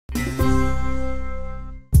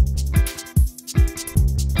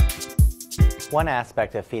One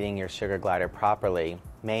aspect of feeding your sugar glider properly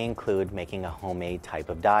may include making a homemade type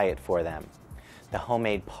of diet for them. The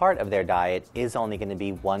homemade part of their diet is only going to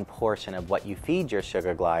be one portion of what you feed your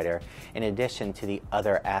sugar glider, in addition to the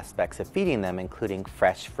other aspects of feeding them, including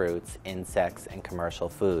fresh fruits, insects, and commercial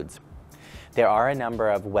foods. There are a number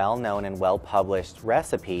of well-known and well-published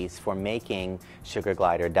recipes for making sugar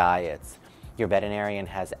glider diets. Your veterinarian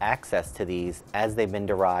has access to these as they've been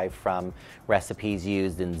derived from recipes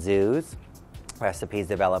used in zoos, recipes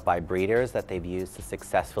developed by breeders that they've used to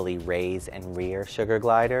successfully raise and rear sugar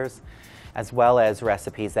gliders, as well as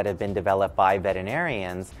recipes that have been developed by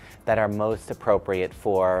veterinarians that are most appropriate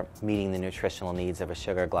for meeting the nutritional needs of a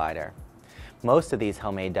sugar glider. Most of these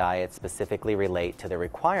homemade diets specifically relate to the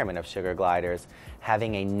requirement of sugar gliders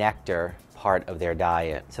having a nectar part of their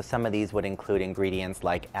diet. So some of these would include ingredients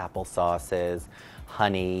like apple sauces,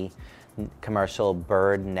 honey, commercial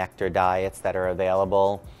bird nectar diets that are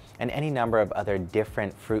available, and any number of other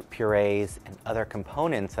different fruit purees and other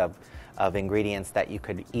components of ingredients that you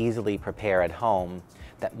could easily prepare at home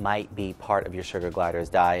that might be part of your sugar glider's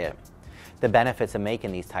diet. The benefits of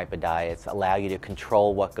making these type of diets allow you to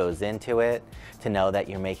control what goes into it, to know that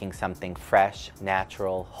you're making something fresh,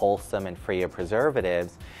 natural, wholesome, and free of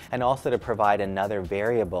preservatives, and also to provide another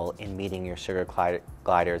variable in meeting your sugar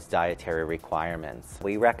glider's dietary requirements.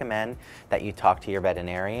 We recommend that you talk to your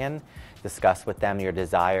veterinarian, discuss with them your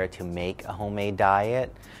desire to make a homemade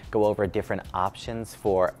diet, go over different options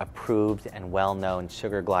for approved and well-known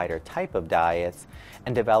sugar glider type of diets,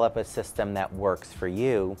 and develop a system that works for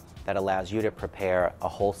you, that allows you to prepare a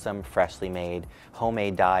wholesome, freshly made,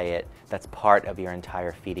 homemade diet that's part of your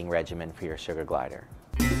entire feeding regimen for your sugar glider.